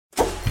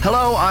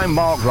Hello, I'm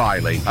Mark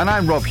Riley. And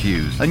I'm Rob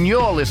Hughes. And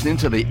you're listening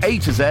to the A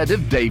to Z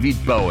of David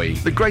Bowie.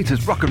 The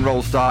greatest rock and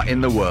roll star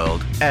in the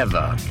world.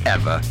 Ever.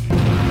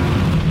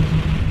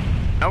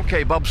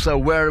 Okay, Bob, so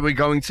where are we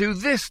going to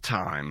this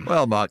time?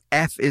 Well, Mark,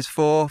 F is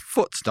for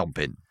foot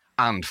stomping.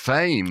 And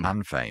fame.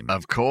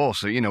 Of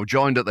course,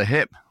 joined at the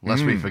hip,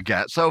 lest we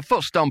forget. So,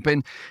 Foot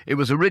Stomping, it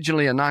was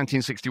originally a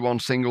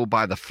 1961 single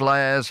by The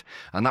Flares,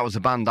 and that was a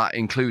band that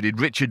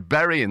included Richard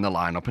Berry in the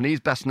lineup, and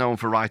he's best known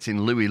for writing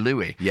Louie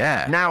Louie.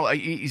 Yeah. Now,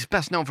 he's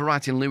best known for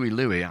writing Louie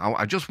Louie.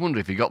 I just wonder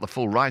if he got the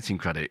full writing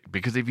credit,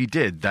 because if he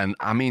did, then,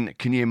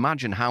 can you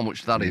imagine how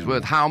much that is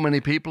worth? How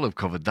many people have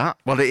covered that?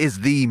 Well, it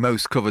is the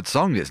most covered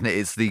song, isn't it?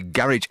 It's the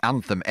garage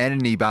anthem.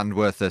 Any band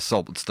worth their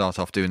salt would start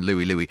off doing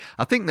Louie Louie.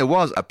 I think there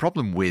was a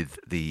problem with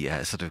the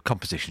sort of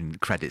composition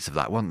credits of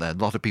that, weren't there? A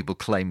lot of people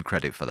claim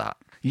credit for that.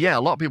 Yeah,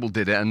 a lot of people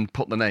did it and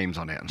put the names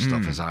on it and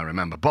stuff, as I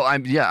remember. But,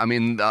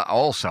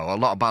 also, a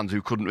lot of bands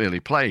who couldn't really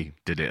play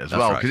did it as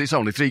well, because it's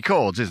only 3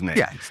 chords, isn't it?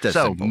 Yeah, it's dead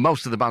so simple.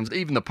 Most of the bands,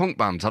 even the punk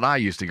bands that I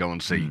used to go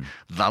and see,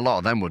 a lot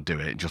of them would do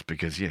it just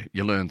because you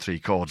learn 3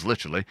 chords,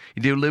 literally.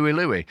 You do Louie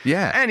Louie.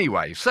 Yeah.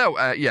 Anyway, so,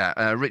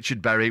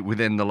 Richard Berry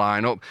within the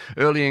lineup.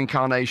 Early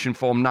incarnation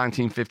formed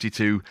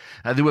 1952.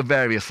 There were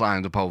various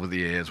lined up over the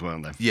years,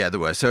 weren't there? Yeah, there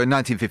were. So in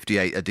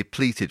 1958, a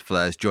depleted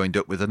Flares joined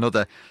up with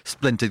another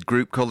splintered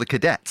group called the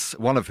Cadets,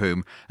 one of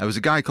whom was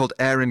a guy called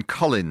Aaron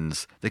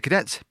Collins. The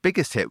Cadets'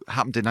 biggest hit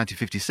happened in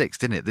 1956,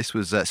 didn't it? This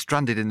was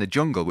Stranded in the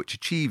Jungle, which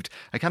achieved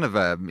a kind of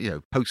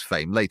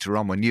post-fame later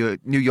on when New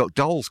York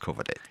Dolls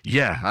covered it.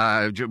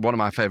 Yeah, one of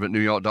my favourite New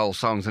York Dolls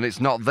songs, and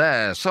it's not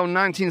there. So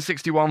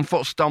 1961,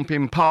 Foot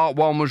Stomping Part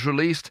 1 was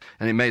released,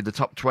 and it made the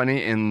top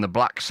 20 in the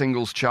Black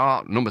Singles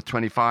Chart, number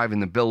 25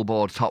 in the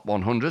Billboard Top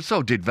 100,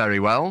 so did very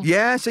well.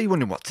 Yeah, so you're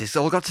wondering what's this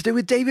all got to do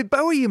with David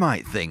Bowie, you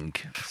might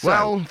think.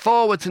 Well,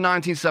 forward to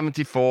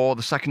 1974,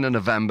 the 2nd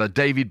of November,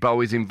 David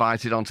Bowie's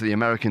invited onto the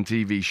American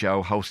TV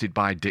show hosted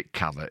by Dick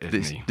Cavett,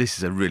 isn't he? This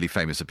is a really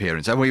famous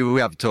appearance, and we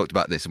have talked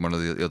about this in one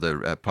of the other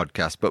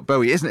podcasts, but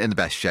Bowie isn't in the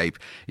best shape.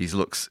 He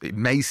looks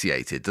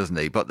emaciated, doesn't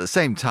he? But at the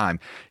same time,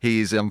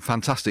 he's in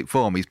fantastic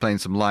form. He's playing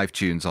some live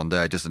tunes on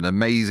there, just an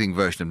amazing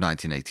version of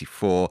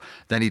 1984.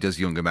 Then he does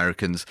Young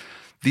Americans.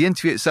 The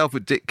interview itself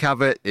with Dick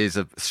Cavett is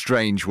a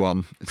strange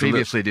one.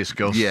 Previously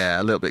discussed.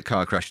 Yeah, a little bit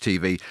car crash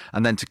TV.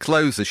 And then to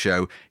close the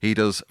show, he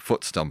does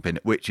Foot Stomping,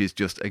 which is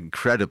just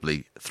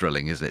incredibly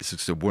thrilling, isn't it? It's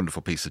just a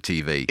wonderful piece of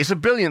TV. It's a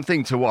brilliant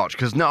thing to watch,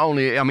 because not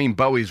only,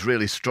 Bowie's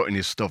really strutting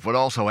his stuff, but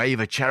also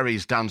Ava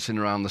Cherry's dancing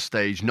around the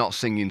stage, not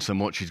singing so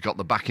much. He's got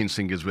the backing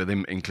singers with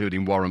him,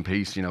 including Warren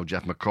Peace,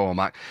 Jeff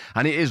McCormack.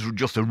 And it is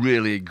just a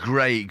really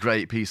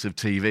great piece of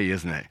TV,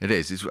 isn't it? It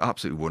is. It's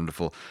absolutely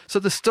wonderful. So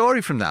the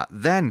story from that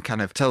then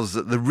kind of tells us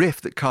that the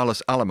riff that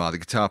Carlos Alomar, the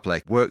guitar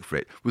player, worked for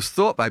it was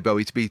thought by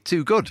Bowie to be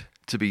too good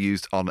to be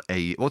used on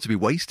to be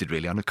wasted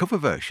really on a cover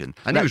version.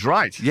 And he was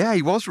right. Yeah,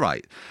 he was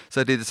right.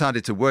 So they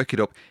decided to work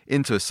it up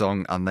into a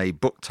song, and they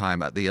booked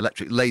time at the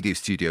Electric Lady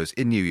Studios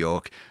in New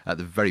York at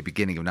the very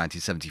beginning of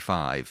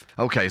 1975.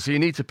 Okay, so you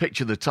need to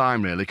picture the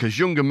time really, because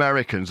Young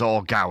Americans,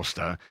 or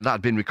Gouster, that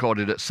had been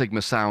recorded at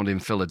Sigma Sound in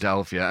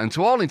Philadelphia, and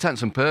to all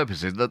intents and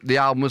purposes, the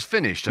album was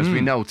finished. As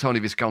we know, Tony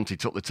Visconti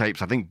took the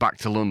tapes, I think, back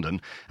to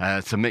London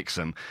to mix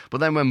them.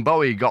 But then when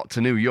Bowie got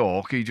to New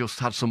York, he just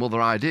had some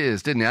other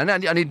ideas, didn't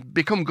he? And he'd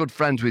become good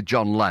friends with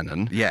John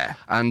Lennon. Yeah.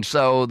 And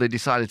so they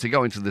decided to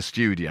go into the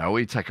studio.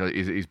 He'd take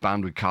his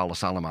band with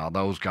Carlos Alomar,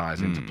 those guys,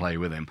 in to play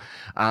with him.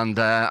 And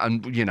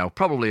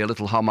probably a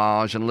little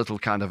homage and a little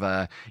kind of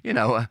a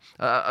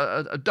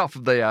doff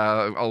of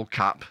the old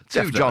cap to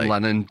Definitely. John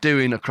Lennon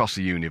doing Across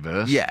the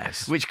Universe.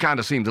 Yes. Which kind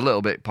of seemed a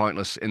little bit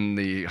pointless in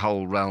the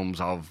whole realms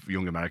of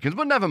Young Americans,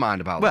 but never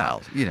mind about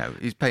that. Well,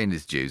 he's paying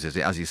his dues,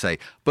 as you say.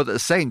 But at the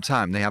same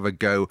time, they have a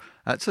go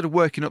at sort of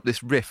working up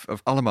this riff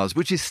of Alomar's,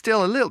 which is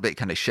still a little bit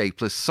kind of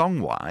shapeless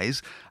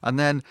song-wise. And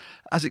then,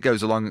 as it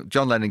goes along,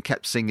 John Lennon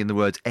kept singing the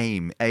words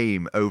aim,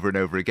 aim over and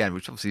over again,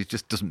 which obviously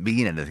just doesn't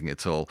mean anything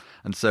at all.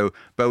 And so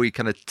Bowie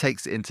kind of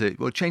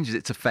changes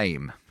it to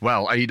fame.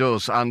 Well, he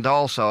does. And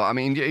also,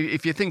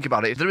 if you think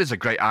about it, there is a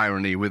great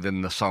irony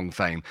within the song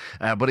Fame,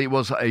 but it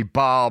was a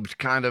barbed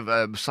kind of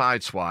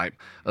sideswipe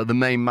at the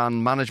main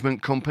man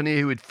management company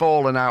who he'd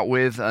fallen out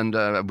with, and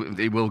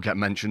he will get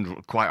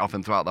mentioned quite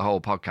often throughout the whole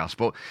podcast,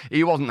 but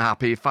he wasn't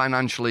happy.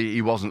 Financially,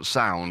 he wasn't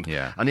sound.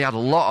 Yeah. And he had a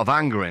lot of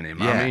anger in him.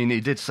 Yeah. He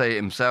did say it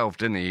himself,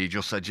 didn't he? He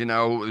just said,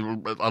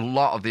 a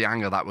lot of the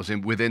anger that was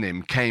within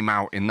him came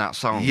out in that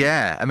song.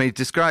 Yeah.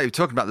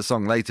 Talking about the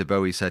song later,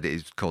 Bowie said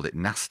he called it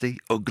nasty,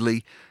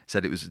 ugly,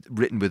 said it was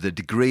written with a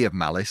degree of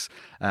malice,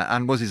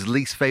 and was his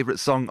least favourite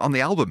song on the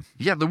album.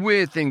 Yeah, the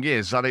weird thing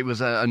is that it was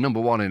a number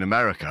one in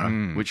America,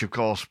 which of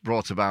course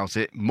brought about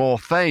it more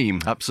fame.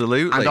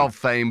 Absolutely. And of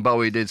fame,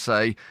 Bowie did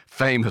say,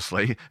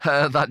 famously,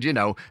 that,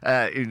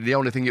 the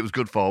only thing it was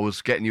good for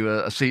was getting you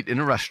a seat in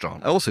a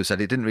restaurant. Also said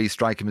it didn't really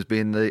strike him as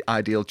being the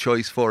ideal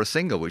choice for a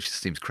single, which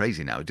seems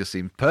crazy now. It just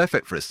seemed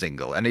perfect for a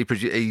single. And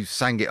he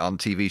sang it on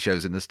TV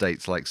shows in the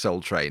States like Soul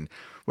Train,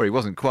 where he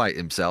wasn't quite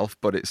himself,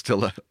 but it's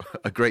still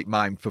a great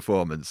mime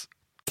performance.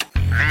 The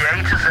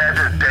A to Z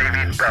of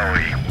David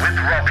Bowie with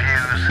Rob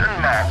Hughes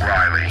and Mark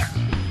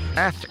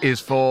F is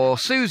for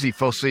Susie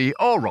Fussy,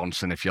 or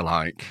Ronson, if you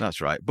like.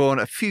 That's right. Born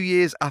a few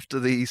years after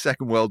the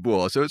Second World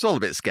War, so it's all a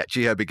bit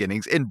sketchy, her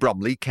beginnings, in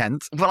Bromley,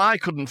 Kent. Well, I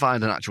couldn't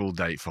find an actual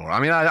date for her. I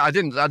mean, I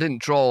didn't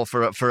trawl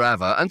for it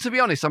forever. And to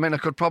be honest, I mean, I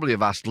could probably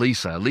have asked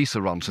Lisa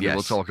Ronson, who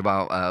we'll talk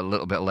about a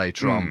little bit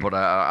later on. But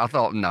I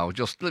thought, no,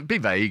 just be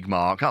vague,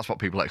 Mark. That's what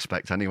people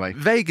expect anyway.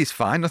 Vague is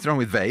fine, nothing wrong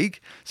with vague.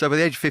 So by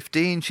the age of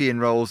 15, she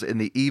enrolls in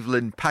the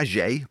Evelyn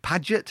Paget.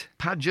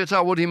 Paget,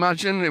 I would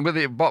imagine, with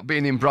it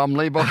being in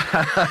Bromley, but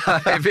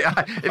if it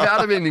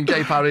had been in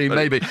Gay Paris,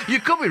 maybe. You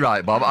could be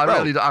right, Bob.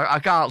 I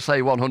can't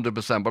say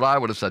 100%, but I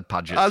would have said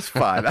Paget. That's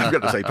fine. I'm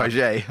going to say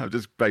Paget. I'm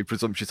just very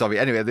presumptuous of it.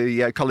 Anyway,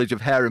 the College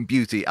of Hair and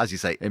Beauty, as you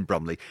say, in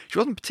Bromley. She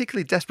wasn't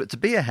particularly desperate to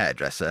be a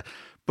hairdresser,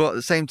 but at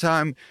the same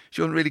time,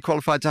 she wasn't really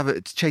qualified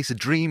to chase a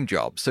dream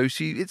job. So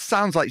it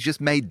sounds like she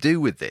just made do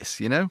with this,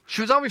 you know?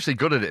 She was obviously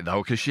good at it,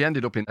 though, because she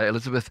ended up in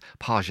Elizabeth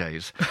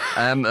Paget's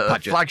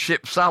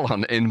flagship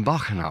salon in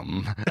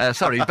Beckenham.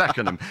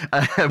 Beckenham.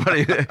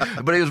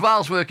 But he was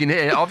whilst working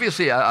here,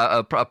 obviously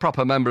a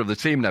proper member of the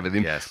team and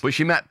everything. Yes. But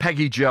she met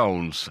Peggy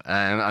Jones,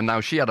 and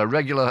now she had a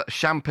regular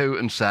shampoo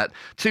and set,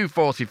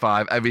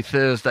 $2.45 every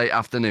Thursday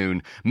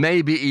afternoon,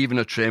 maybe even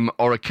a trim,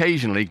 or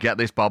occasionally, get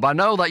this, Bob, I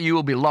know that you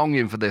will be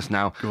longing for this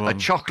now, a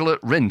chocolate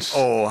rinse.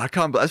 Oh, I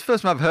can't believe it's the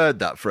first time I've heard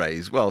that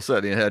phrase. Well,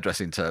 certainly in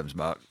hairdressing terms,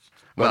 Mark.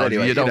 Well,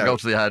 anyway, you don't go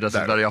to the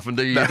hairdressers very often,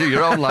 do you? You do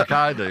your own like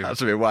I do. That's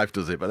what my wife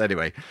does it. But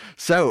anyway,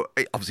 so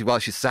obviously while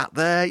she's sat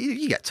there,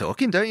 you get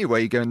talking, don't you? Where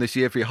are you going this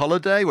year for your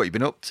holiday? What you've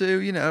been up to?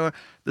 You know,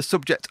 the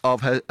subject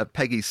of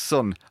Peggy's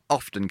son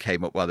often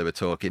came up while they were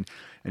talking.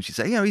 And she'd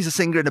say, he's a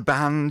singer in a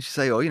band. She'd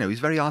say, he's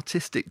a very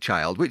artistic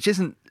child, which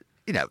isn't,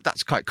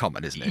 that's quite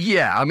common, isn't it?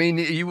 Yeah, I mean,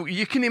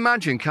 you can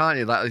imagine, can't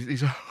you, that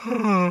he's,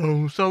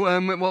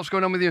 what's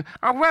going on with you?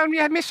 Oh, well,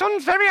 yeah, my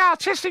son's very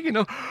artistic,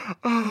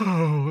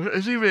 Oh,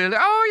 is he really?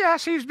 Oh,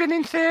 yes, he's been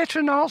in theatre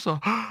and also.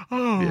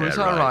 Oh, yeah, is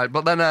that right?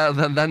 But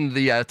then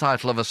the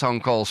title of a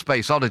song called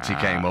Space Oddity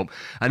came up,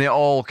 and it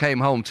all came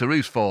home to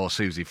roost for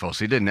Susie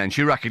Fussy, didn't it? And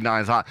she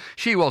recognised that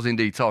she was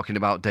indeed talking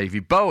about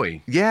David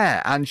Bowie.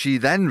 Yeah, and she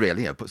then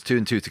really puts two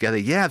and two together.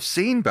 Yeah, I've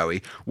seen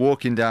Bowie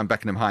walking down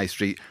Beckenham High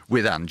Street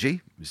with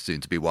Angie,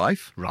 soon-to-be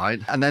wife. Right.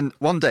 And then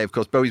one day, of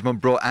course, Bowie's mum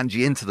brought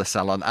Angie into the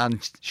salon,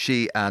 and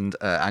she and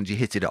Angie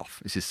hit it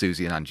off. This is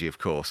Susie and Angie, of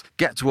course.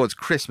 Get towards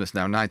Christmas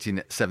now,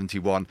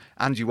 1971.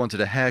 Angie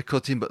wanted a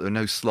haircutting, but there were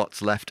no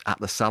slots left at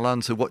the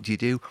salon, so what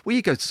do? Well,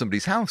 you go to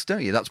somebody's house,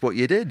 don't you? That's what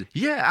you did.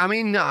 Yeah, I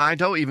mean, I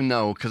don't even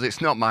know, because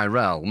it's not my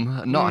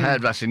realm, not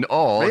hairdressing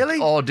Really?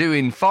 or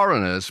doing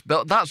foreigners,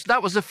 but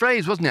that was the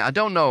phrase, wasn't it? I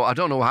don't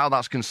know how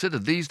that's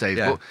considered these days,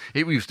 but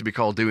it used to be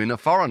called doing a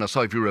foreigner.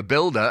 So if you were a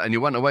builder and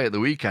you went away at the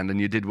weekend and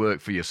you did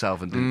work for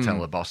yourself and didn't tell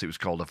the boss, it was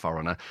called a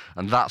foreigner,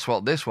 and that's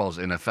what this was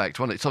in effect,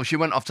 wasn't it? So she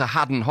went off to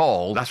Haddon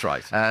Hall. That's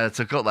right.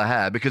 To cut the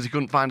hair because he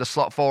couldn't find a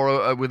slot for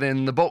her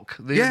within the book,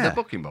 the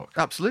booking book.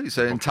 Absolutely,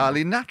 so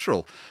entirely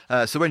natural.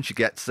 So when she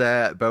gets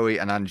there, Bowie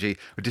and Angie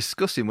were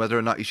discussing whether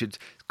or not he should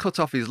cut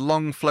off his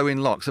long flowing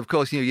locks. Of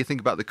course, you think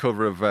about the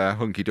cover of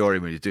Hunky Dory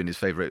when he's doing his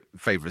favourite,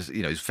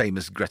 his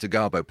famous Greta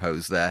Garbo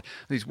pose there.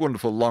 These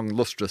wonderful long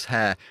lustrous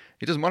hair.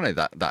 He doesn't want any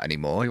of that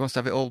anymore. He wants to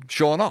have it all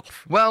shorn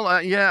off. Well,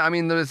 I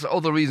mean, there's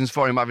other reasons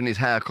for him having his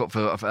hair cut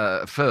for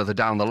further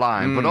down the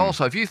line. But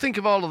also, if you think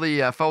of all of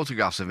the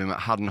photographs of him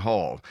at Haddon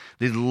Hall,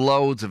 there's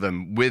loads of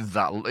him with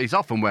that. He's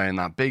often wearing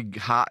that big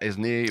hat,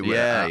 isn't he?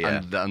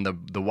 And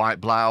the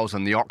white blouse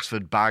and the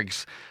Oxford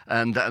bags.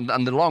 And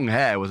the long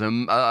hair was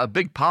a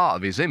big part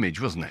of his image,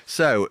 wasn't it?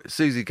 So,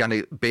 Susie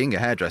Gandy, being a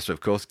hairdresser,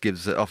 of course,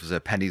 offers her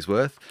penny's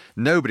worth.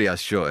 Nobody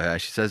has short hair.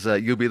 She says,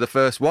 you'll be the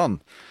first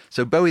one.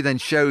 So Bowie then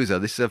shows her,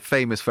 this is a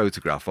famous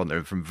photograph on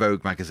there from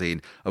Vogue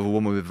magazine, of a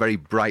woman with very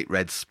bright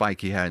red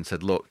spiky hair, and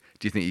said, look,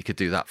 do you think you could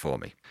do that for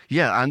me?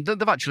 Yeah, and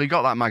they've actually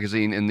got that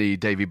magazine in the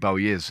David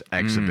Bowie Is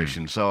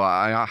exhibition, so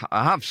I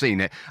have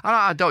seen it. And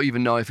I don't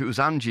even know if it was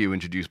Angie who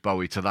introduced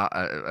Bowie to that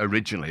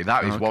originally.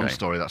 That is one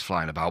story that's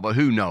flying about, but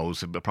who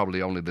knows?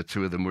 Probably only the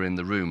two of them were in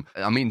the room.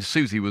 I mean,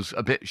 Susie was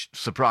a bit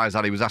surprised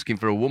that he was asking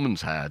for a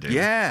woman's hairdo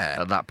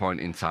at that point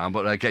in time,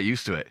 but get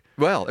used to it.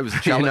 Well, it was a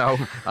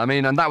challenge. I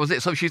mean, and that was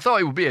it. So she thought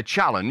it would be a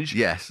challenge,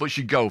 but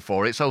she'd go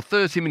for it. So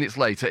 30 minutes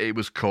later, it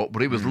was cut,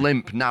 but it was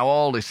limp. Now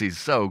all this is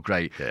so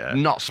great,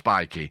 not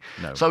spiky.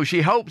 No. So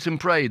she hoped and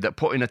prayed that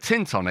putting a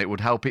tint on it would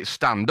help it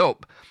stand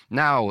up.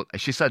 Now,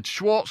 she said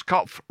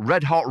Schwarzkopf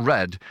Red Hot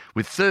Red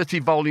with 30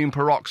 volume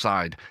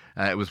peroxide.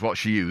 It was what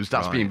she used.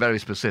 That's being very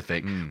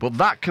specific. But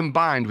that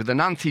combined with an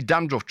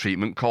anti-dandruff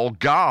treatment called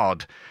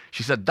Guard.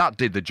 She said that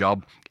did the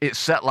job. It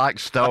set like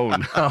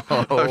stone.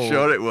 I'm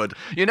sure it would.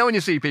 You know when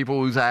you see people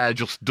whose hair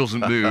just doesn't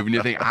move and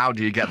you think, how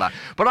do you get that?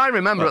 But I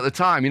remember at the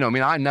time,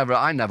 I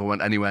never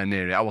went anywhere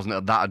near it. I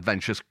wasn't that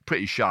adventurous,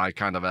 pretty shy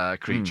kind of a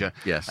creature.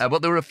 Yes.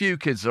 But there were a few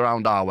kids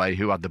around our way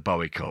who had the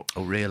Bowie cut.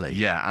 Oh, really?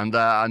 Yeah,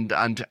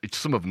 and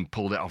some of them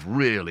pulled it off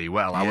really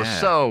well. I was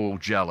so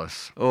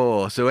jealous.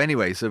 Oh, so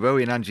anyway, so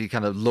Bowie and Angie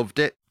kind of loved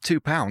it.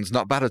 £2,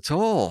 not bad at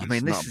all. I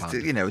mean, this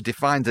is,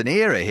 defines an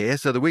era here.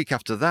 So the week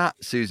after that,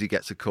 Susie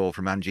gets a call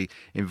from Angie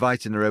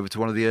inviting her over to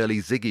one of the early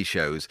Ziggy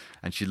shows,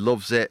 and she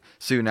loves it.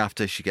 Soon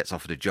after, she gets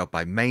offered a job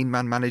by Main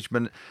Man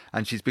Management,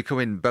 and she's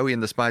becoming Bowie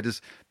and the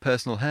Spiders'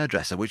 personal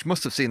hairdresser, which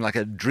must have seemed like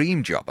a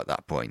dream job at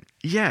that point.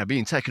 Yeah,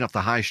 being taken off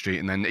the high street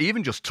and then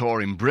even just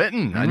touring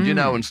Britain and,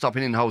 and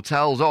stopping in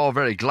hotels, all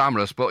very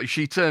glamorous. But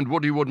she turned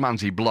Woody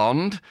Woodmansey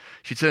blonde,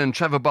 she turned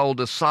Trevor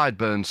Boulder's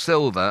sideburns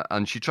silver,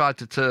 and she tried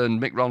to turn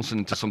Mick Ronson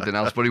into something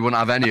else, but he wouldn't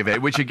have any of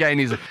it, which again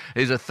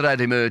is a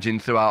thread emerging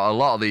throughout a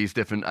lot of these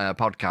different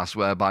podcasts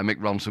whereby Mick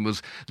Ronson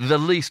was the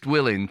least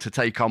willing to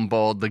take on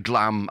board the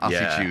glam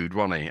attitude,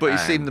 wasn't he? But he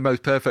seemed the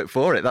most perfect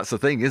for it. That's the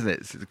thing, isn't it?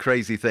 It's a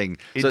crazy thing.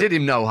 It did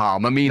him no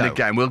harm. I mean,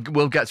 again,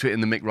 we'll get to it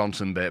in the Mick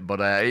Ronson bit, but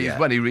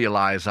when he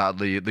realised that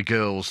the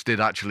girls did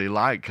actually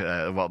like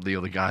what the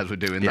other guys were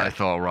doing, they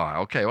thought, right,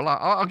 okay, well,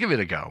 I'll give it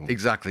a go.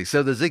 Exactly.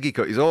 So the Ziggy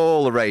cut is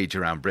all the rage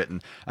around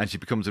Britain, and she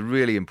becomes a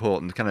really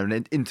important, kind of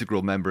an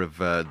integral member of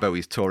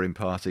Bowie's touring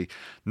party,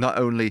 not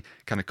only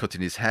kind of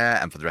cutting his hair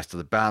and for the rest of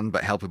the band,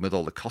 but helping with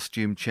all the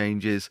costume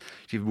changes.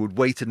 She would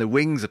wait in the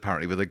wings,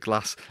 apparently, with a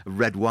glass of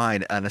red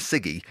wine and a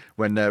ciggy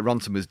when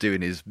Ronson was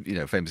doing his,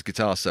 famous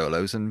guitar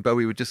solos, and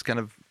Bowie would just kind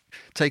of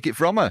take it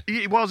from her.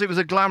 It was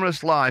a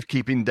glamorous life,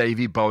 keeping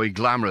Davy Bowie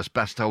glamorous.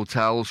 Best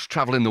hotels,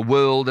 travelling the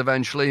world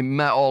eventually,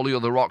 met all the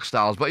other rock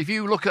stars. But if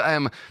you look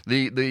at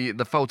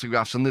the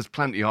photographs, and there's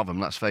plenty of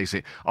them, let's face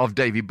it, of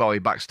Davy Bowie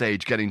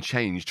backstage getting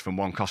changed from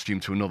one costume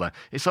to another,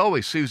 it's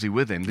always Susie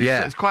with him.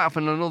 There's quite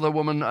often another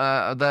woman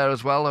there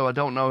as well, who I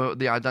don't know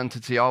the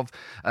identity of.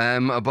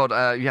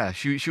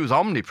 She was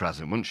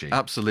omnipresent, wasn't she?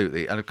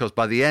 Absolutely. And of course,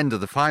 by the end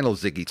of the final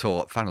Ziggy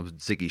tour, final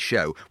Ziggy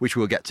show, which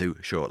we'll get to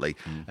shortly,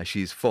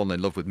 she's fallen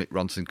in love with Mick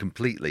Ronson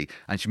completely,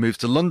 and she moves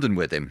to London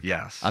with him.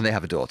 Yes. And they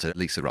have a daughter,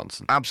 Lisa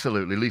Ronson.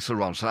 Absolutely, Lisa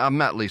Ronson. I've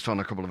met Lisa on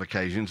a couple of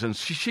occasions, and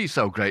she's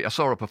so great. I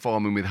saw her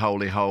performing with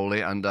Holy Holy,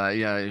 and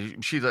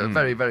she's a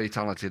very, very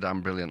talented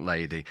and brilliant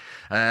lady.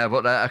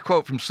 But a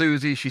quote from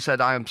Susie, she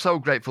said, "I am so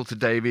grateful to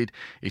David.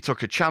 He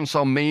took a chance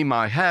on me.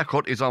 My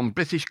haircut is on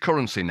British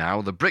currency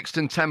now, the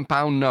Brixton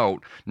 £10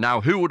 note.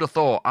 Now, who would have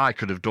thought I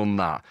could have done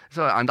that?"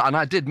 So, and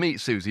I did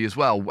meet Susie as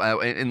well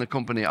in the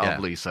company of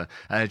Lisa,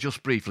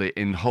 just briefly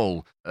in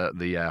Hull at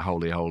the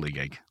Holy Holy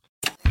gig.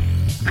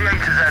 The A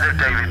to Z of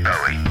David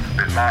Bowie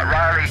with Mark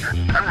Riley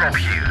and Rob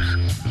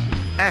Hughes.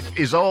 F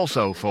is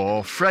also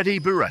for Freddie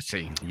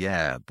Barretti.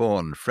 Yeah,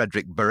 born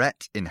Frederick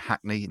Barrett in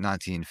Hackney,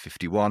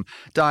 1951.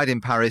 Died in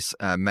Paris,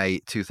 May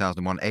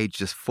 2001, aged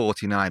just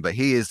 49. But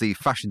he is the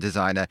fashion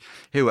designer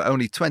who, at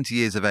only 20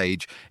 years of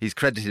age, is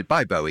credited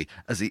by Bowie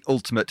as the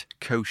ultimate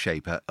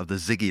co-shaper of the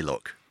Ziggy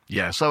look.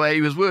 Yeah, so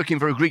he was working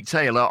for a Greek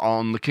tailor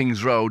on the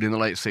King's Road in the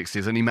late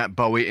 60s, and he met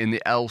Bowie in the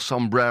El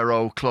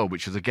Sombrero Club,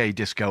 which is a gay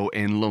disco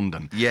in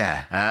London.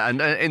 Yeah.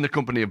 And in the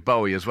company of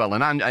Bowie as well,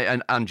 and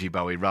Angie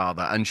Bowie,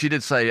 rather. And she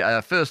did say,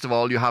 first of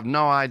all, you have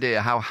no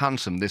idea how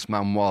handsome this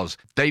man was.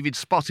 David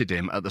spotted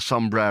him at the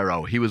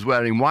Sombrero. He was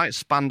wearing white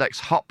spandex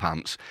hot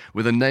pants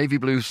with a navy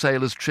blue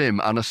sailor's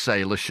trim and a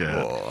sailor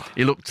shirt. Whoa.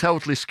 He looked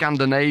totally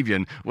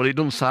Scandinavian. Well, it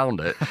doesn't sound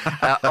it.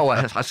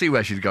 I see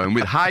where she's going.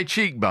 With high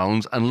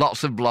cheekbones and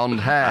lots of blonde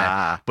hair.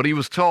 But he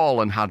was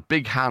tall and had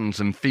big hands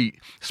and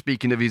feet,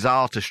 speaking of his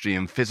artistry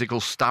and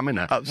physical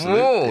stamina. Absolutely.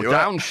 Whoa,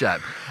 down,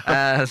 Shep.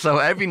 So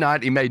every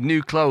night he made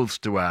new clothes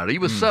to wear. He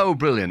was so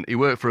brilliant. He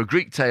worked for a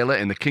Greek tailor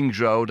in the King's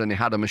Road, and he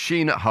had a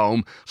machine at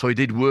home, so he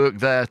did work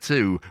there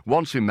too.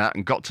 Once we met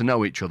and got to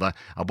know each other,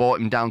 I brought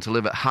him down to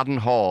live at Haddon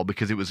Hall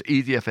because it was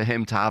easier for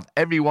him to have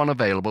everyone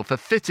available for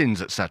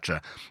fittings,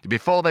 etc.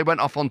 Before they went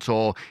off on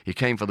tour, he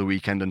came for the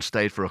weekend and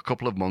stayed for a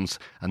couple of months,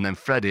 and then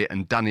Freddie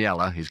and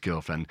Daniela, his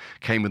girlfriend,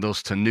 came with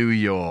us to New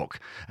York.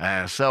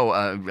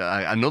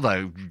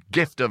 Another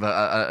gift of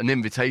an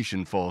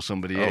invitation for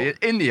somebody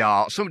in the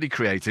art, somebody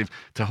creative,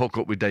 to hook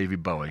up with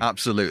David Bowie.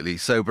 Absolutely.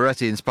 So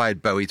Barretti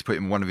inspired Bowie to put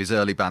in one of his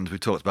early bands. We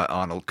talked about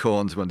Arnold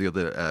Corns, one of the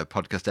other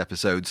podcast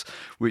episodes,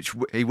 which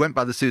he went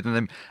by the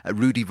pseudonym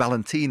Rudy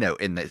Valentino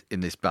in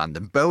this band.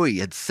 And Bowie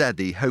had said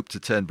he hoped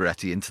to turn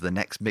Barretti into the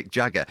next Mick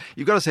Jagger.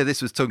 You've got to say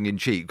this was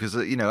tongue-in-cheek because,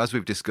 as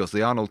we've discussed,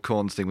 the Arnold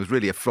Corns thing was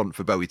really a front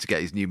for Bowie to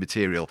get his new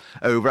material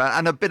over,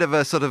 and a bit of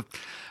a sort of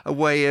a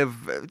way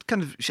of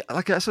kind of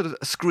like a sort of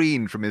a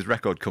screen from his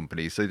record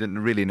company, so he didn't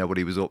really know what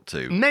he was up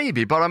to.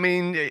 Maybe, but I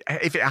mean,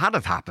 if it had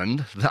have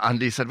happened, and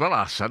he said, well,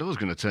 I said I was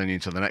going to turn you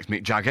into the next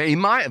Mick Jagger, he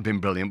might have been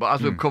brilliant, but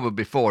as we've covered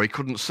before, he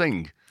couldn't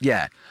sing.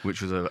 Yeah.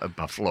 Which was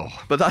a flaw.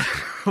 But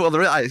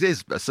it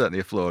is certainly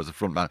a flaw as a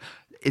frontman.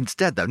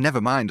 Instead, though,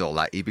 never mind all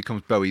that, he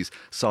becomes Bowie's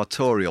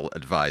sartorial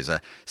advisor.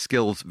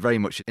 Skills very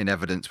much in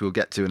evidence we'll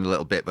get to in a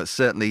little bit, but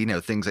certainly,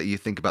 things that you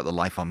think about the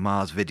Life on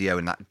Mars video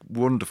and that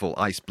wonderful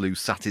ice blue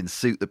satin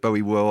suit that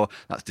Bowie wore,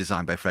 that's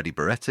designed by Freddie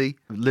Barretti.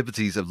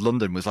 Liberties of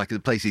London was like the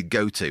place he'd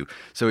go to,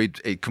 so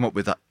he'd come up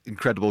with that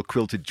incredible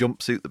quilted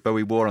jumpsuit that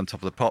Bowie wore on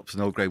top of the pops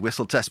and Old Grey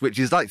Whistle Test, which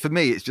is like, for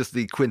me, it's just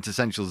the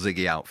quintessential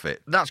Ziggy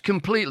outfit. That's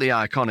completely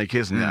iconic,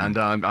 isn't it? And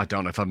I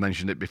don't know if I've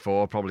mentioned it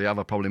before, probably have.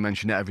 I probably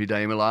mention it every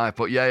day in my life,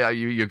 but yeah,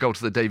 you you go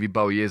to the David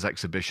Bowie Years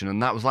exhibition,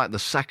 and that was like the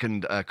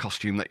second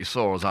costume that you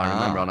saw, as I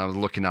remember, and I was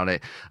looking at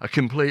it,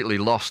 completely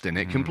lost in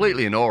it,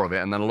 completely in awe of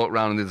it, and then I looked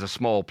round and there's a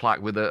small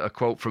plaque with a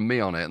quote from me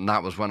on it, and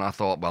that was when I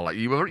thought, well, like,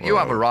 you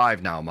have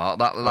arrived now, Mark.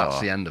 That's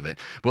the end of it.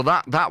 Well,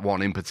 that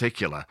one in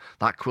particular,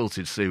 that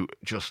quilted suit,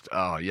 just,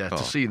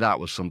 to see that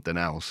was something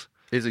else.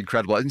 It's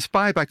incredible.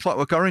 Inspired by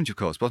Clockwork Orange, of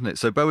course, wasn't it?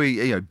 So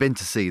Bowie, been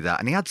to see that,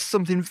 and he had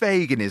something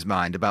vague in his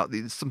mind about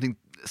something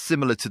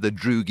similar to the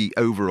droogie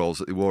overalls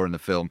that they wore in the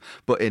film,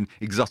 but in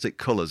exotic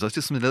colours. It was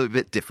just something a little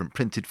bit different,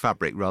 printed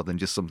fabric rather than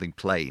just something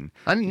plain.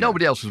 And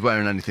nobody else was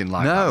wearing anything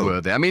like that, were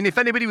they? I mean, if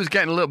anybody was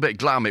getting a little bit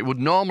glam, it would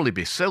normally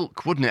be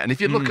silk, wouldn't it? And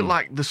if you look at,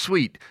 like, the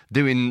Sweet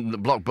doing the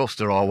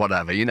Blockbuster or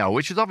whatever,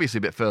 which is obviously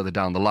a bit further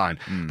down the line,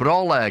 but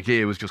all their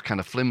gear was just kind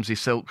of flimsy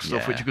silk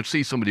stuff, which you could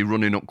see somebody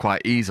running up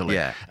quite easily.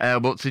 Yeah.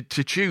 But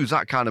to choose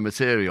that kind of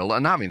material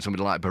and having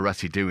somebody like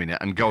Beretti doing it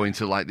and going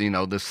to, like, the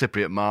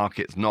Cypriot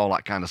markets and all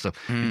that kind of stuff,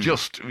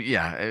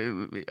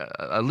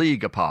 a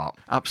league apart.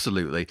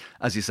 Absolutely.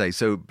 As you say,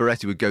 so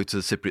Beretti would go to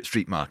the Cypriot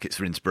street markets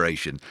for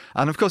inspiration.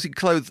 And of course, he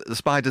clothed the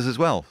spiders as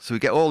well. So we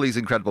get all these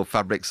incredible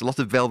fabrics, a lot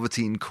of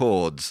velveteen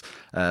cords,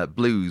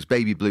 blues,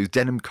 baby blues,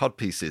 denim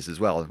codpieces as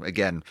well.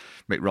 Again,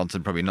 Mick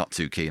Ronson probably not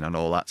too keen on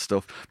all that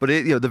stuff. But,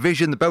 the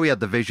vision, the Bowie had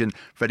the vision,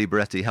 Freddie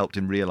Beretti helped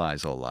him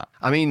realise all that.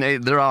 I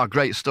mean, there are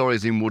great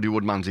stories in Woody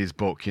Woodmansey's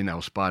book,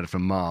 Spider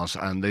from Mars,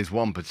 and there's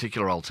one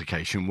particular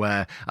altercation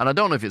where, and I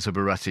don't know if it's a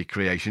Beretti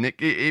creation,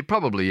 it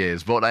probably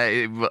is, but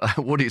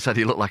Woody said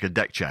he looked like a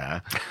deck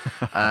chair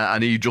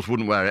and he just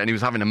wouldn't wear it, and he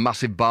was having a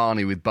massive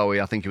Barney with Bowie.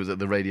 I think it was at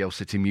the Radio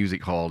City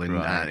Music Hall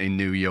in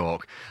New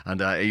York,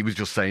 and he was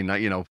just saying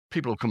that,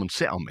 people will come and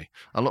sit on me.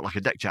 I look like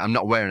a deck chair. I'm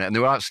not wearing it. And they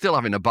were still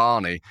having a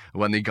Barney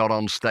when they got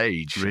on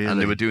stage. Really?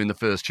 And they were doing the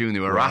first tune. They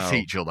were at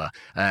each other.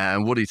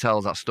 And Woody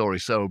tells that story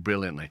so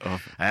brilliantly.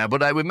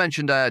 But we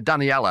mentioned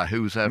Daniela,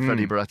 who's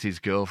Freddie Beretti's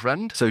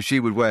girlfriend. So she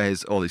would wear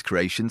all his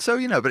creations. So,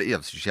 but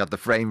she had the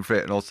frame for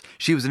it. And also,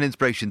 she was an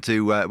inspiration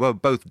to,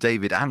 both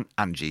David and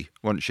Angie,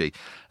 wasn't she?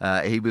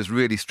 He was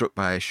really struck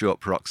by her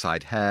short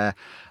peroxide hair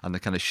and the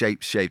kind of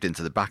shapes shaved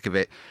into the back of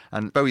it.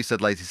 And Bowie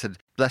said later, he said,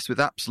 blessed with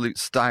absolute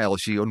style,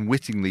 she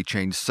unwittingly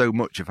changed so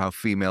much of how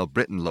female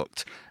Britain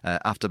looked.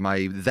 After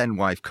my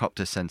then-wife copped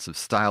her sense of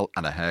style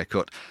and a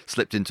haircut,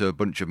 slipped into a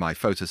bunch of my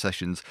photo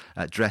sessions,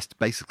 dressed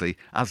basically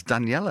as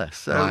Daniela.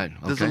 So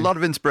there's a lot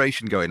of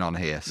inspiration going on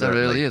here.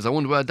 Certainly. There really is. I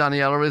wonder where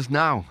Daniela is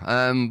now.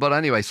 But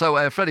anyway,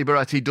 so Freddie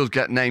Beretti does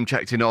get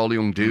name-checked in All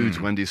Young Dudes.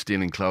 Wendy's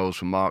stealing clothes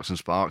from Marks and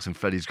Sparks, and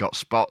Freddie's got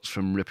spots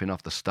from ripping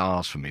off the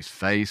stars from his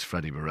face,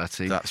 Freddie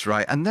Beretti. That's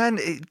right. And then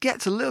it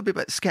gets a little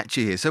bit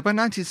sketchy here. So by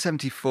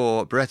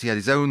 1974, Beretti had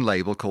his own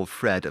label called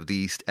Fred of the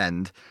East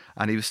End,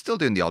 and he was still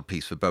doing the odd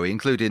piece for Bowie,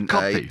 including...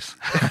 Codpiece.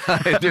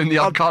 Doing the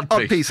odd codpiece.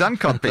 Odd piece and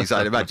codpiece,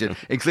 I'd imagine,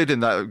 including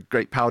that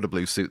great powder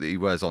blue suit that he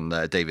wears on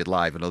David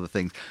Live and other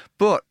things.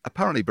 But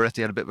apparently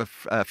Beretti had a bit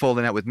of a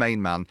falling out with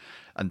Main Man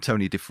and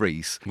Tony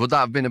DeFries. Would that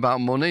have been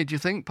about money, do you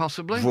think,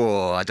 possibly?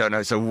 Whoa, I don't know.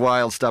 It's a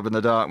wild stab in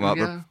the dark, Mark,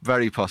 but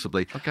very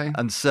possibly. Okay.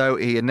 And so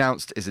he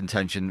announced his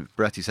intention.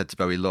 Beretti said to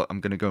Bowie, look,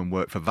 I'm going to go and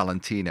work for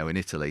Valentino in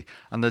Italy.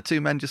 And the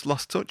two men just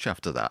lost touch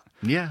after that.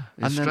 Yeah,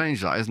 it's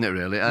strange that, isn't it,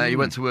 really? He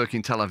went to work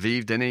in Tel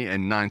Aviv, didn't he,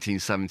 in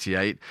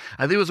 1978.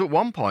 There was at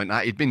one point,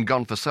 he'd been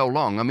gone for so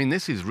long, I mean,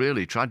 this is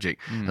really tragic,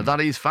 that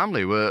his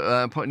family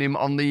were putting him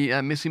on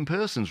the missing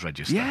persons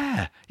register.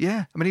 Yeah.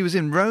 I mean, he was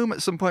in Rome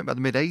at some point by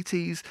the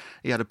mid-80s.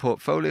 He had a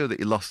portfolio that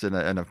he lost in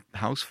a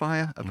house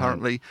fire,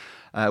 apparently.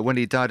 When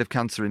he died of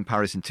cancer in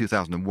Paris in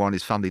 2001,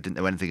 his family didn't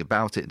know anything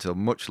about it until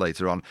much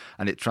later on,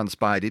 and it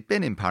transpired he'd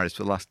been in Paris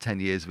for the last 10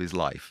 years of his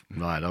life.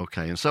 Right,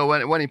 okay. And so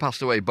when he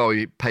passed away,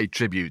 Bowie paid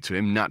tribute to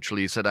him.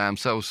 Naturally, he said, I am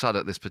so sad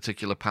at this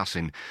particular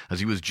passing, as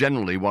he was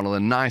generally one of the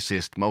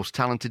nicest, most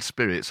talented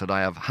spirits that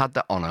I have had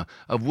the honour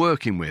of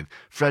working with.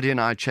 Freddie and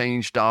I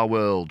changed our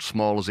world,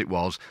 small as it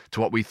was, to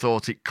what we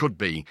thought it could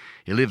be.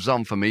 He lives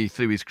on for me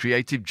through his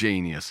creative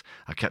genius.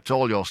 I kept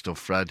all your stuff,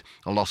 Fred.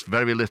 I lost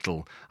very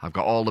little. I've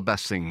got all the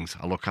best things.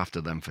 I'll look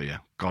after them for you.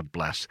 God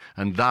bless.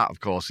 And that, of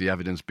course, the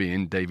evidence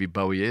being David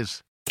Bowie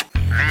is. The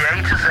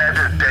A to Z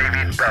of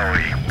David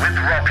Bowie with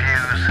Rob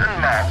Hughes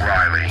and Mark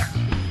Riley.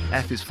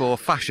 F is for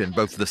fashion,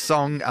 both the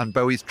song and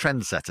Bowie's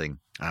trend setting.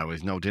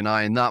 There's no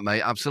denying that,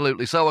 mate.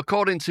 Absolutely. So,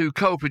 according to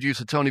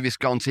co-producer Tony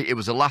Visconti, it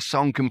was the last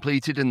song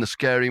completed in the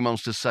Scary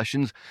Monsters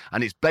sessions,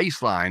 and its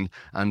bass line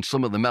and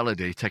some of the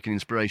melody taking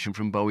inspiration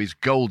from Bowie's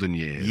Golden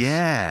Years.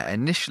 Yeah,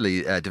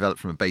 initially developed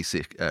from a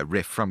basic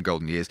riff from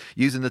Golden Years,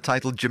 using the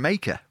title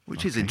Jamaica,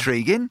 which is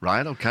intriguing.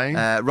 Right, okay.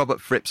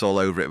 Robert Fripp's all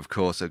over it, of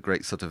course, a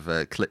great sort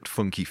of clipped,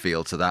 funky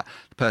feel to that.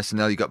 The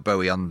personnel, you got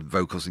Bowie on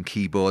vocals and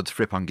keyboards,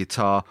 Fripp on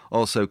guitar,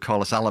 also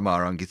Carlos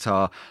Alomar on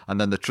guitar, and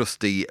then the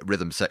trusty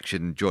rhythm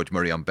section, George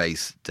Murray on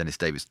bass, Dennis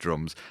Davis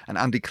drums, and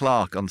Andy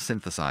Clark on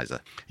synthesizer.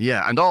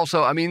 Yeah, and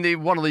also, I mean,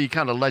 one of the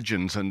kind of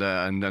legends and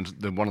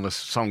one of the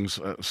songs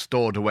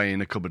stored away in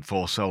a cupboard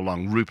for so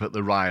long, Rupert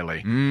the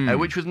Riley,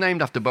 which was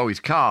named after Bowie's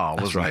car,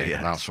 wasn't it?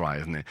 Yes. That's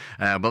right, isn't it?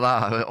 But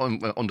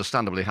that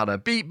understandably had a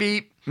beep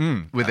beep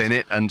within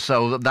it, and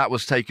so that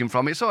was taken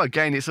from it. So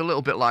again, it's a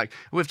little bit like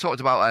we've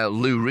talked about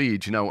Lou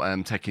Reed,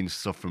 taking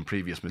stuff from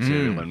previous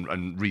material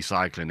and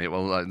recycling it.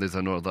 Well, there's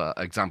another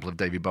example of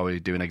David Bowie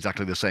doing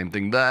exactly the same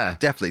thing there.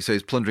 Definitely. So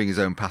he's plundering his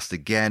own past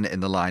again in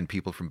the line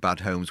People from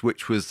Bad Homes,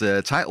 which was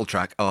the title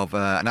track of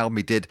an album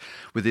he did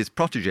with his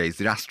protégés,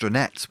 the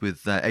Astronettes,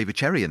 with Ava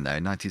Cherry in there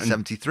in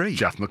 1973. And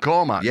Jeff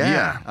McCormack,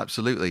 yeah.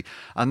 Absolutely.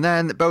 And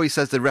then Bowie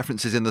says the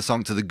references in the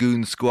song to the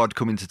Goon Squad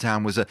coming to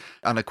town was, and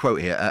I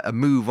quote here, a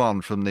move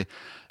on from the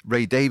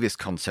Ray Davies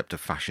concept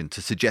of fashion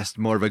to suggest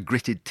more of a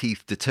gritted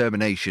teeth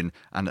determination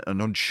and an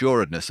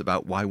unsureness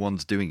about why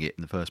one's doing it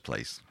in the first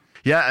place.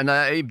 Yeah,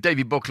 and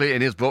David Buckley,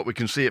 in his book, we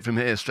can see it from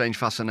here, Strange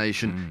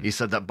Fascination, he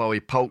said that Bowie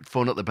poked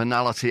fun at the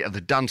banality of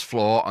the dance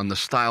floor and the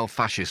style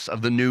fascists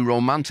of the new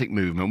romantic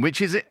movement,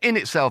 which is in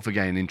itself,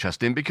 again,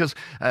 interesting, because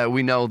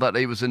we know that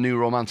it was a new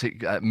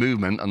romantic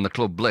movement and the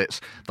Club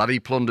Blitz that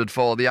he plundered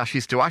for the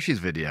Ashes to Ashes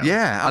video.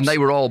 Yeah. And they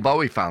were all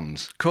Bowie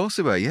fans. Of course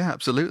they were, yeah,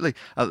 absolutely.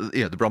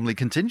 The Bromley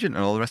contingent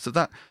and all the rest of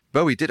that.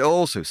 Bowie did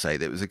also say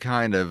that it was a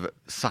kind of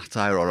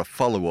satire or a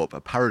follow-up,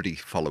 a parody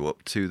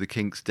follow-up to the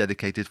Kinks'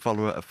 dedicated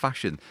follower of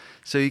fashion.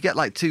 So you get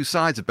like two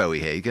sides of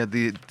Bowie here. You get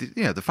the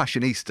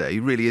fashionista. He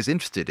really is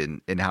interested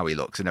in how he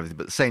looks and everything,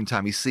 but at the same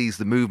time he sees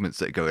the movements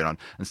that are going on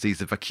and sees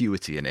the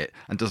vacuity in it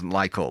and doesn't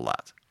like all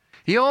that.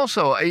 He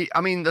also,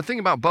 the thing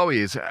about Bowie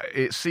is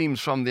it seems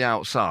from the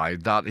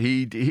outside that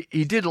he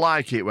did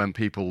like it when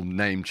people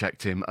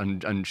name-checked him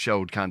and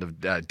showed kind of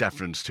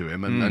deference to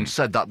him and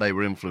said that they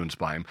were influenced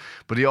by him.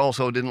 But he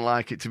also didn't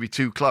like it to be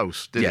too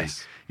close, did he?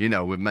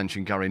 We've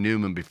mentioned Gary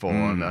Newman before,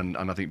 and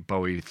I think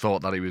Bowie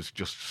thought that he was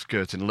just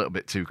skirting a little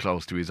bit too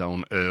close to his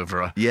own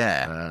oeuvre.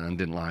 And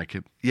didn't like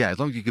it. Yeah, as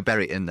long as you could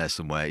bury it in there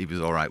somewhere, he was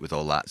all right with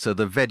all that. So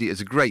the video is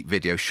a great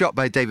video, shot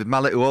by David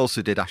Mallet, who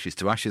also did Ashes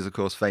to Ashes, of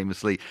course,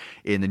 famously,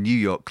 in a New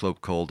York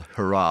club called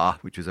Hurrah,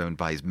 which was owned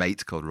by his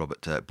mate called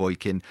Robert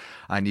Boykin.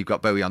 And you've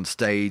got Bowie on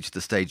stage, the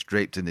stage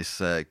draped in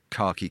this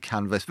khaki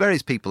canvas,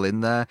 various people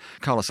in there.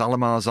 Carlos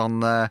Alamar's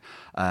on there,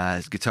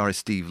 his guitarist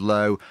Steve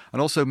Lowe,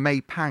 and also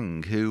May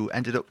Pang, who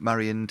ended up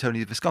marrying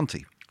Tony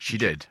Visconti. She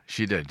did,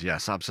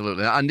 yes,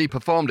 absolutely. And he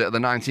performed it at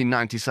the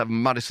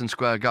 1997 Madison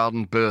Square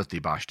Garden birthday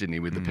bash, didn't he,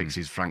 with the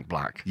Pixies' Frank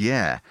Black?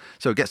 Yeah.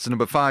 So it gets to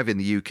number 5 in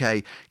the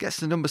UK, gets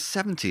to number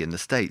 70 in the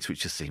States, which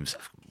just seems,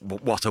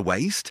 what a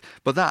waste.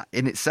 But that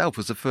in itself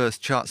was the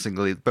first chart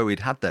single that Bowie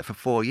had there for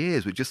 4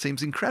 years, which just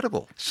seems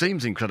incredible.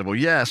 Seems incredible,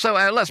 yeah. So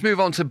let's move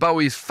on to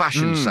Bowie's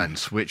fashion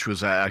sense, which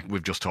was,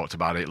 we've just talked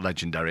about it,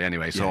 legendary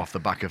anyway, so off the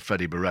back of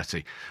Freddie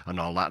Beretti and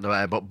all that.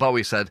 But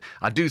Bowie said,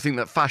 I do think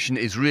that fashion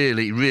is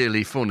really,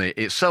 really funny.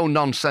 It's so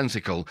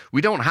nonsensical, we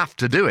don't have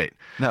to do it.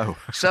 No.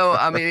 So,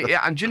 and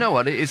do you know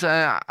what? It is,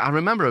 I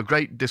remember a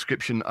great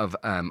description of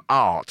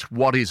art.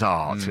 What is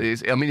art?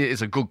 It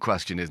is a good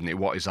question, isn't it?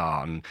 What is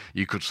art? And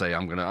you could say,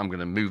 I'm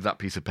gonna move that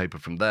piece of paper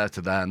from there to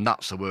there, and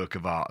that's a work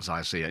of art as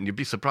I see it. And you'd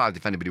be surprised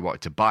if anybody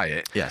wanted to buy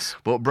it. Yes.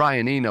 But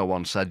Brian Eno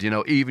once said,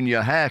 even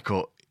your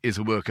haircut is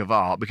a work of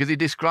art, because he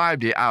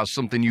described it as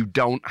something you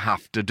don't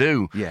have to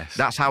do. Yes.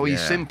 That's how he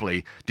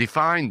simply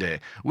defined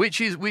it,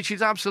 which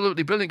is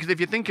absolutely brilliant, because if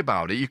you think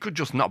about it, you could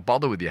just not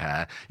bother with your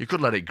hair. You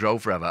could let it grow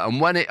forever. And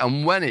when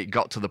it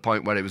got to the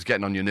point where it was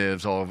getting on your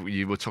nerves or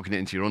you were tucking it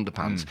into your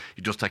underpants,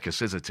 you just take a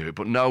scissor to it.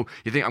 But no,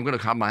 you think, I'm going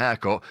to have my hair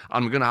cut,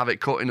 I'm going to have it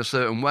cut in a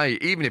certain way,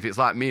 even if it's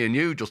like me and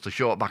you, just a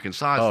short back and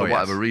sides for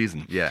whatever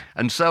reason. Yeah.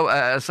 And so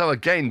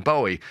again,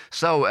 Bowie,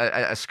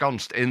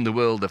 ensconced in the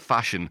world of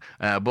fashion,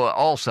 but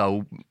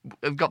also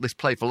have got this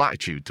playful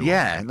attitude to him.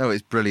 Yeah, no,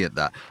 it's brilliant,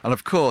 that. And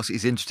of course,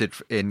 he's interested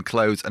in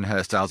clothes and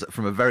hairstyles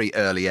from a very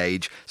early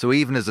age. So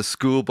even as a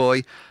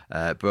schoolboy,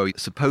 Bowie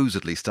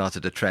supposedly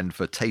started a trend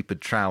for tapered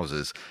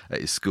trousers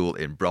at his school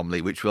in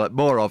Bromley, which we'll have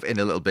more of in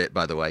a little bit,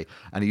 by the way.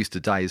 And he used to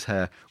dye his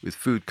hair with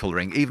food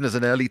colouring, even as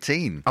an early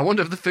teen. I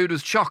wonder if the food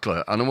was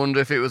chocolate, and I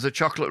wonder if it was a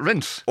chocolate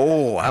rinse.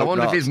 Oh, I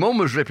wonder not. if his mum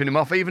was ripping him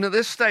off even at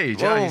this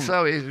stage. Oh. Yeah,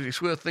 so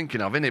it's worth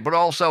thinking of, isn't it? But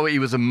also he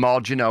was a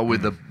mod,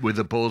 with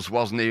the buzz,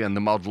 wasn't he, and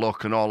the mod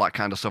look and all that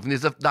kind of stuff. And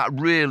there's that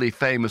really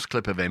famous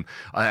clip of him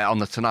on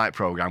the Tonight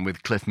programme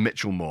with Cliff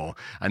Mitchellmore,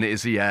 and it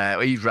is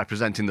he's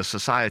representing the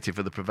Society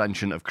for the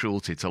Prevention of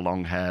Cruelty to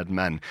Long-Haired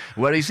Men,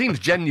 where he seems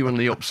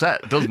genuinely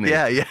upset, doesn't he?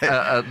 Yeah.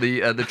 At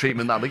the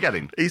treatment that they're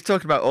getting. He's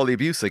talking about all the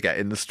abuse they get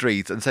in the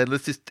street and saying,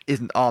 this just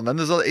isn't on. And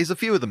there's a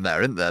few of them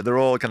there, isn't there? They're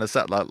all kind of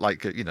set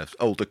like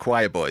older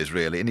choir boys,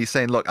 really. And he's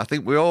saying, look, I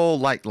think we all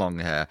like long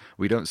hair.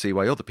 We don't see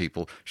why other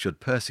people should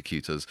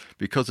persecute us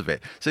because of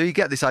it. So you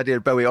get this idea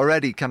of Bowie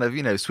already kind of,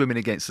 swimming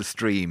against the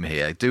stream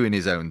here, doing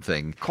his own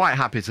thing. Quite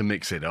happy to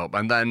mix it up.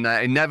 And then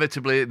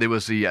inevitably there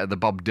was the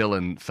Bob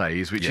Dylan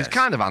phase, which is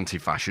kind of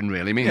anti-fashion,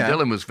 really. I mean,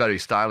 Dylan was very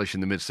stylish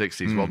in the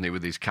mid-60s, wasn't he,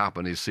 with his cap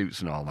and his suits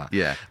and all that.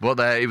 Yeah. But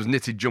it was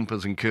knitted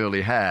jumpers and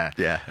curly hair,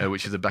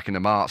 which is the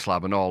Beckenham Arts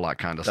Lab and all that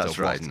kind of stuff,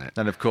 wasn't it?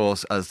 And of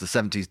course, as the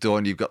 70s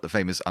dawned, you've got the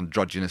famous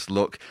androgynous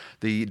look.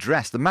 The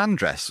dress, the man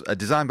dress,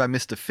 designed by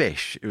Mr.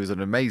 Fish, who was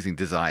an amazing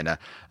designer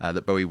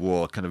that Bowie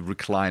wore, kind of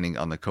reclining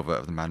on the cover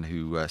of The Man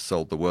Who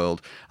Sold the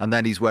World. And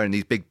then he's wearing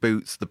these big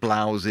boots, the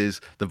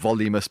blouses, the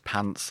voluminous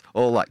pants,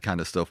 all that kind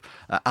of stuff,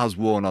 as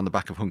worn on the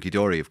back of Hunky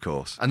Dory, of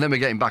course. And then we're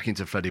getting back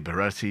into Freddie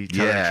Beretti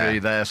territory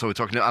there. So we're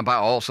talking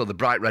about also the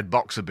bright red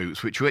boxer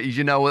boots, which,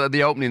 you know,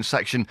 the opening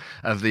section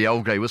of the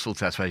Old Grey Whistle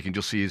Test, where you can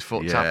just see his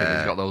foot tapping.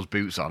 He's got those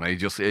boots on. It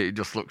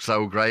just looks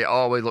so great.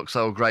 Always looks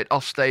so great.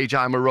 Off stage,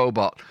 I'm a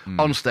robot.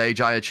 On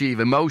stage, I achieve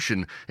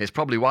emotion. It's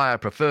probably why I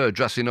prefer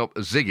dressing up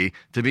as Ziggy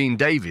to being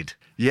David.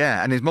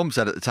 Yeah, and his mum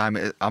said at the time,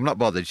 I'm not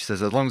bothered. She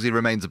says, as long as he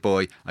remains a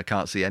boy, I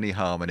can't see any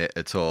harm in it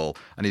at all.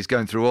 And he's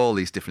going through all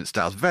these different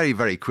styles very,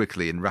 very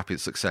quickly in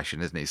rapid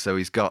succession, isn't he? So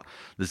he's got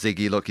the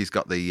Ziggy look, he's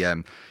got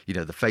the,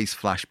 the face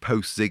flash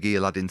post-Ziggy,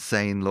 Aladdin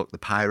Sane look, the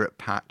pirate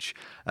patch,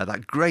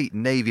 that great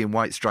navy and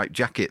white striped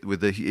jacket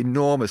with the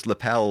enormous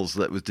lapels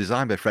that was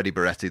designed by Freddie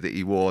Beretti that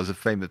he wore. There's a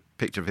famous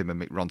picture of him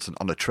and Mick Ronson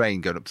on a train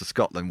going up to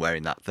Scotland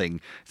wearing that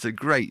thing. It's a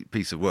great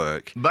piece of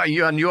work. But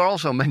you're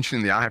also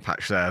mentioning the eye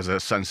patch there as a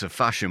sense of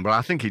fashion, but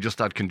I think he just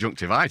had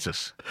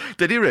conjunctivitis.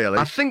 Did he really?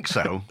 I think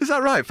so. Is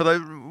that right?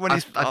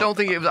 I don't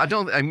think it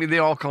was. I mean, they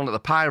all call it the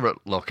pirate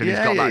look, and he's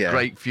got that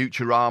great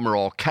Futurama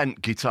or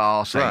Kent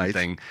guitar, same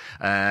thing,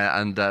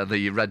 and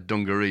the red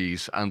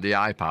dungarees and the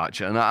eye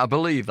patch. And I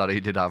believe that he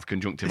did have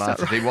conjunctivitis.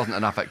 Right? It wasn't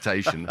an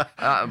affectation.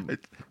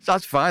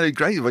 That's fine.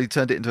 Great. Well, he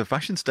turned it into a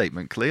fashion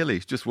statement. Clearly,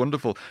 it's just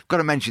wonderful. Got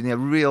to mention the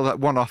real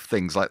one-off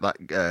things like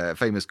that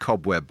famous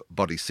cobweb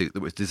bodysuit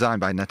that was designed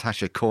by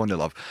Natasha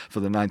Kornilov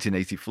for the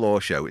 1980 floor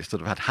show. It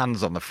sort of had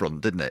hands on the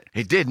front, didn't it?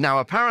 It did. Now,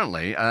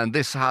 apparently, and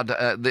this had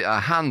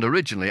a hand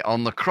originally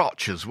on the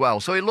crotch as well.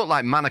 So it looked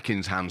like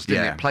mannequins' hands,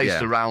 didn't it?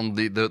 Placed around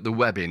the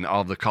webbing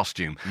of the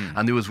costume.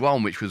 And there was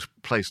one which was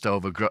placed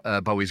over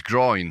Bowie's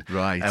groin.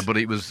 Right. But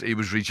it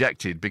was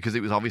rejected because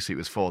it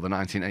was for the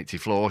 1980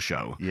 floor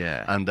show.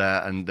 Yeah. And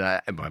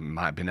it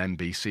might have been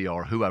NBC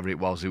or whoever it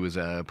was who was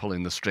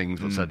pulling the strings,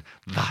 but said,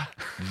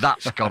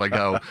 that's got to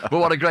go. But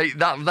what a great...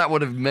 That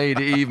would have made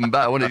it even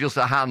better, wouldn't it? Just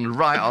a hand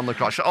right on the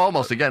crotch.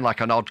 Almost, again,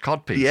 like an odd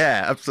codpiece.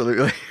 Yeah,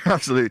 absolutely.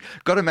 Absolutely.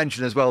 Got to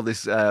mention as well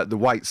this the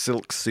white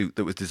silk suit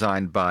that was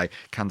designed by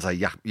Kansai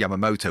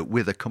Yamamoto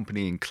with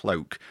accompanying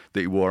cloak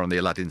that he wore on the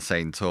Aladdin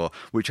Sane tour,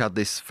 which had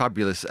this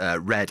fabulous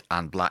red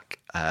and black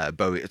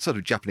Bowie, it's sort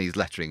of Japanese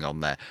lettering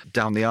on there.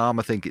 Down the arm,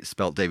 I think it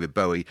spelt David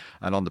Bowie,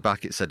 and on the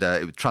back it said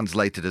it was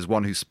translated as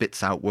one who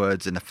spits out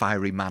words in a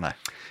fiery manner.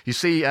 You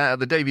see,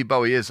 the David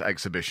Bowie is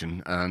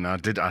exhibition, and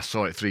I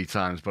saw it 3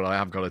 times, but I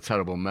have got a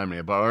terrible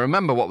memory. But I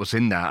remember what was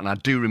in there, and I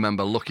do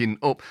remember looking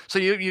up. So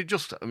you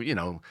just,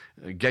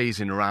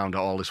 gazing around at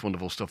all this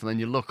wonderful stuff, and then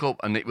you look up,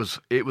 and it was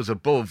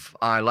above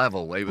eye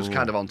level. It was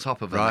kind of on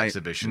top of an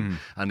exhibition,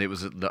 and it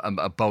was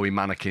a Bowie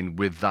mannequin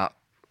with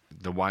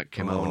the white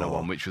kimono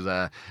on, which was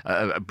a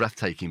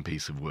breathtaking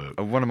piece of work.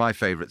 One of my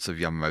favourites of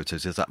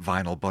Yamamoto's is that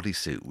vinyl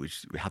bodysuit,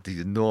 which had these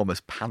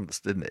enormous pants,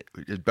 didn't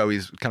it?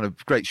 Bowie's kind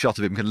of great shot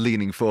of him kind of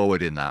leaning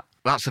forward in that.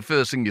 That's the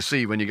first thing you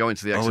see when you go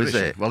into the exhibition.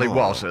 Is it? Well, it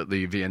was at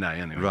the V&A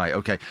anyway. Right,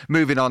 okay.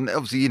 Moving on,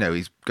 obviously,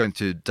 he's going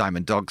to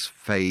Diamond Dogs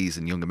phase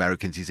and Young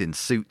Americans. He's in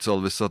suits all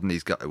of a sudden.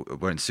 He's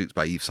wearing suits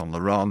by Yves Saint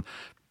Laurent.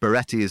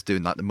 Beretti is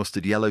doing like the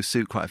mustard yellow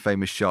suit, quite a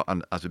famous shot,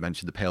 and as we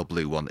mentioned, the pale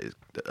blue one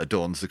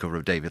adorns the cover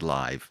of David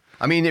Live.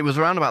 I mean, it was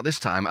around about this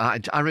time.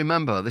 I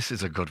remember, this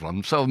is a good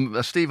one.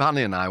 So Steve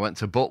Hanley and I went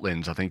to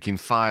Butlins, I think, in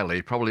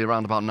Filey, probably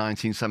around about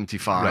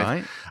 1975.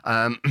 Right.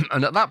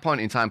 And at that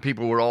point in time,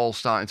 people were all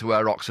starting to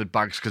wear Oxford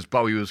bags because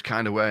Bowie was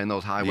kind of wearing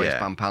those high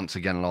waistband pants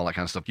again and all that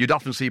kind of stuff. You'd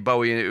often see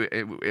Bowie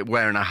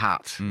wearing a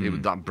hat,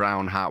 that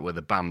brown hat with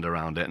a band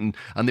around it, and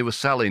they were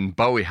selling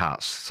Bowie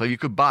hats. So you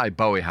could buy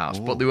Bowie hats,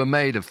 but they were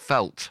made of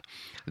felt.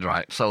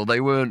 Right, so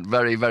they weren't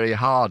very, very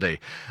hardy.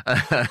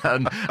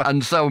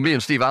 and so me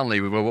and Steve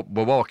Hanley, we were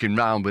walking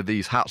round with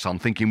these hats on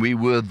thinking we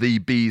were the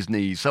bee's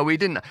knees. So we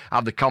didn't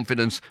have the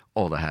confidence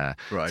or the hair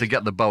to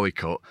get the Bowie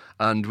cut,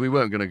 and we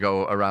weren't going to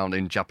go around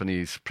in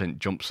Japanese print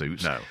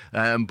jumpsuits.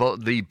 No.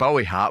 But the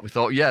Bowie hat, we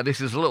thought, this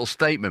is a little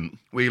statement.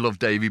 We love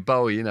David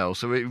Bowie,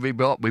 So we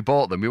bought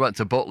them. We went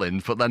to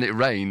Butlins, but then it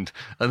rained.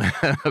 And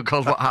of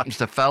course, what happens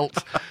to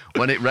felt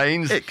when it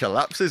rains? It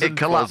collapses. It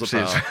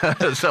collapses.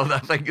 So I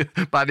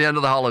think by the end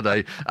of the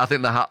holiday, I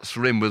think the hat's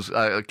rim was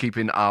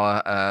keeping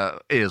our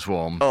ears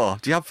warm. Oh,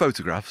 do you have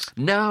photographs?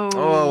 No.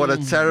 Oh, what a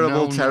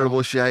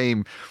terrible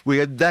shame. We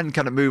had then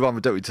kind of move on,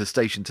 don't we, to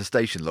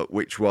station look,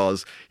 which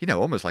was,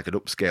 almost like an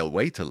upscale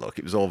waiter look.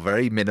 It was all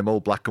very minimal,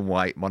 black and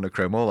white,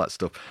 monochrome, all that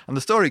stuff. And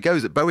the story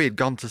goes that Bowie had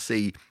gone to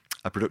see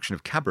a production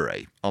of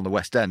Cabaret on the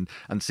West End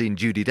and seen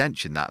Judi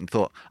Dench in that and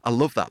thought, I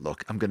love that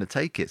look, I'm going to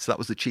take it. So that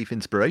was the chief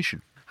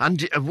inspiration.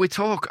 And we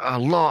talk a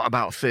lot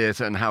about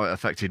theatre and how it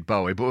affected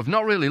Bowie, but we've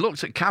not really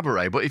looked at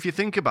cabaret. But if you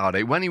think about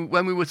it,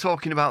 when we were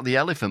talking about The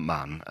Elephant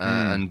Man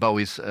and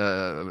Bowie's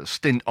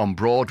stint on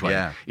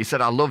Broadway, he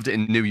said, I loved it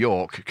in New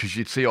York because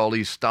you'd see all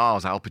these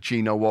stars, Al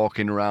Pacino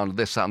walking around,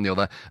 this, that and the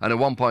other. And at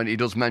one point he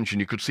does mention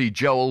you could see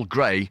Joel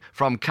Grey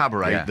from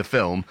Cabaret, the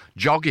film,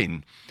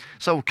 jogging.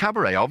 So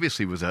Cabaret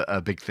obviously was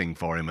a big thing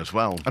for him as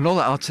well. And all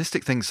that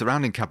artistic thing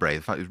surrounding Cabaret,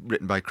 the fact it was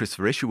written by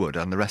Christopher Isherwood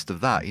and the rest of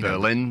that.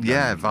 Berlin.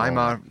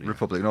 Weimar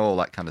Republic and all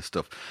that kind of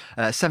stuff.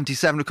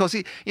 77, of course,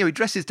 he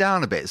dresses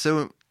down a bit.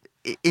 So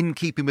in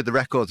keeping with the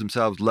records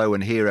themselves, Low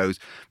and Heroes,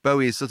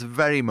 Bowie is sort of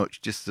very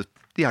much just the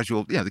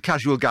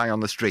casual guy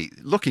on the street,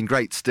 looking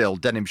great still,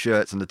 denim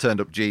shirts and the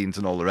turned-up jeans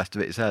and all the rest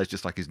of it. His hair is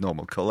just like his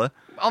normal colour.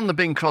 On the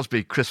Bing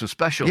Crosby Christmas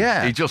special,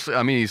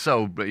 he's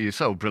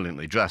so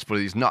brilliantly dressed, but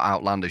he's not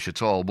outlandish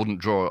at all, wouldn't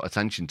draw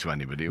attention to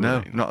anybody,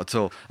 would he? Not at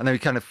all. And then we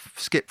kind of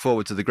skip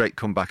forward to the great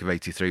comeback of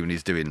 83 when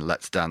he's doing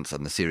Let's Dance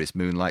and the Serious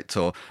Moonlight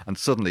Tour, and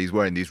suddenly he's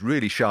wearing these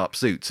really sharp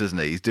suits, isn't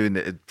he? He's doing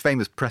the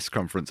famous press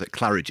conference at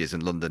Claridge's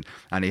in London,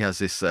 and he has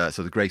this sort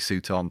of grey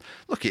suit on.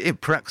 Look at him,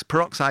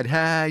 peroxide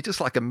hair,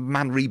 just like a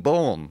man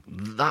reborn.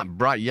 That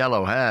bright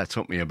yellow hair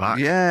took me aback.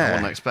 Yeah. I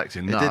wasn't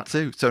expecting that. It did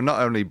too. So not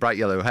only bright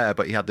yellow hair,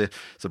 but he had the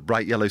sort of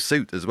bright yellow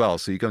suit as well.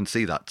 So you go and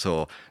see that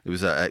tour. It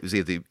was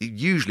either,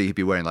 usually he'd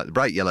be wearing like the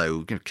bright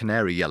yellow,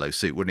 canary yellow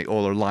suit, wouldn't he?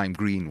 Or a lime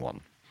green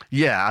one.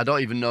 Yeah, I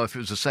don't even know if it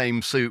was the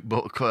same suit,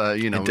 but,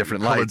 in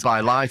different coloured lights. by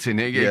lighting.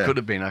 It could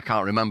have been, I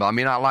can't remember. I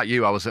mean, like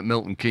you, I was at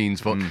Milton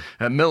Keynes, but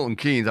at Milton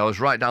Keynes, I was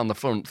right down the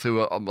front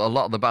through a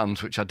lot of the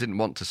bands, which I didn't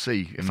want to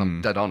see, if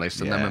I'm dead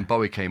honest. And then when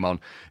Bowie came on,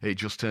 it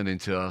just turned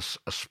into a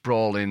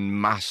sprawling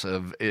mass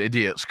of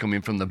idiots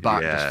coming from the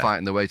back, just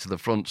fighting their way to the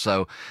front.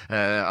 So,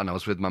 and I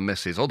was with my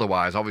missus.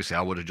 Otherwise, obviously,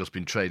 I would have just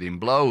been trading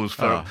blows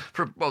for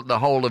the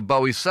whole of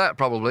Bowie's set,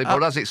 probably.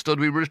 But as it stood,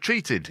 we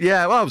retreated.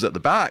 Yeah, well, I was at the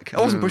back.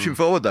 I wasn't pushing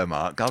forward, though,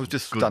 Mark. I was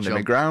just standing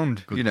my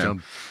ground. Good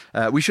job.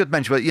 We should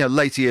mention, but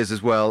later years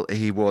as well,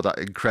 he wore that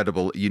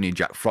incredible Union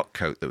Jack frock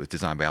coat that was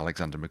designed by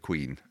Alexander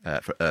McQueen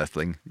for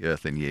Earthling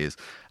years.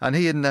 And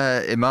he and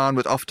Iman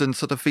would often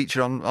sort of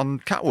feature on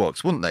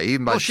catwalks, wouldn't they?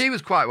 Well, she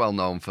was quite well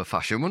known for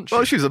fashion, wasn't she?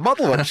 Well, she was a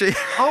model, wasn't she?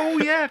 Oh,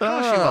 yeah, of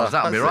course she was.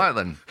 That'd be right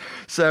then.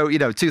 So,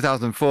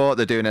 2004,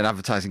 they're doing an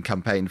advertising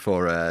campaign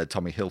for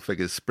Tommy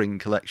Hilfiger's spring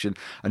collection.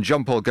 And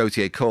Jean-Paul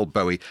Gaultier called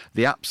Bowie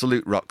the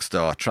absolute rock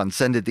star,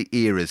 transcended the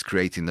eras,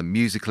 creating them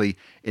musically,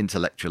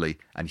 intellectually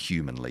and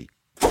humanly.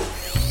 The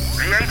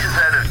A to Z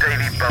of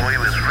David Bowie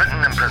was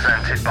written and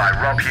presented by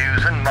Rob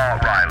Hughes and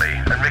Mark Riley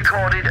and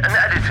recorded and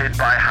edited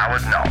by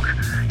Howard Knock.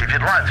 If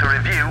you'd like to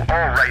review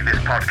or rate this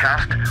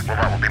podcast, well,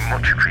 that would be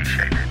much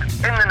appreciated.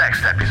 In the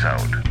next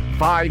episode...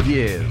 5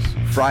 years.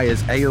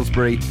 Friars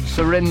Aylesbury.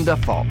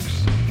 Surinder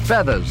Fox.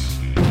 Feathers.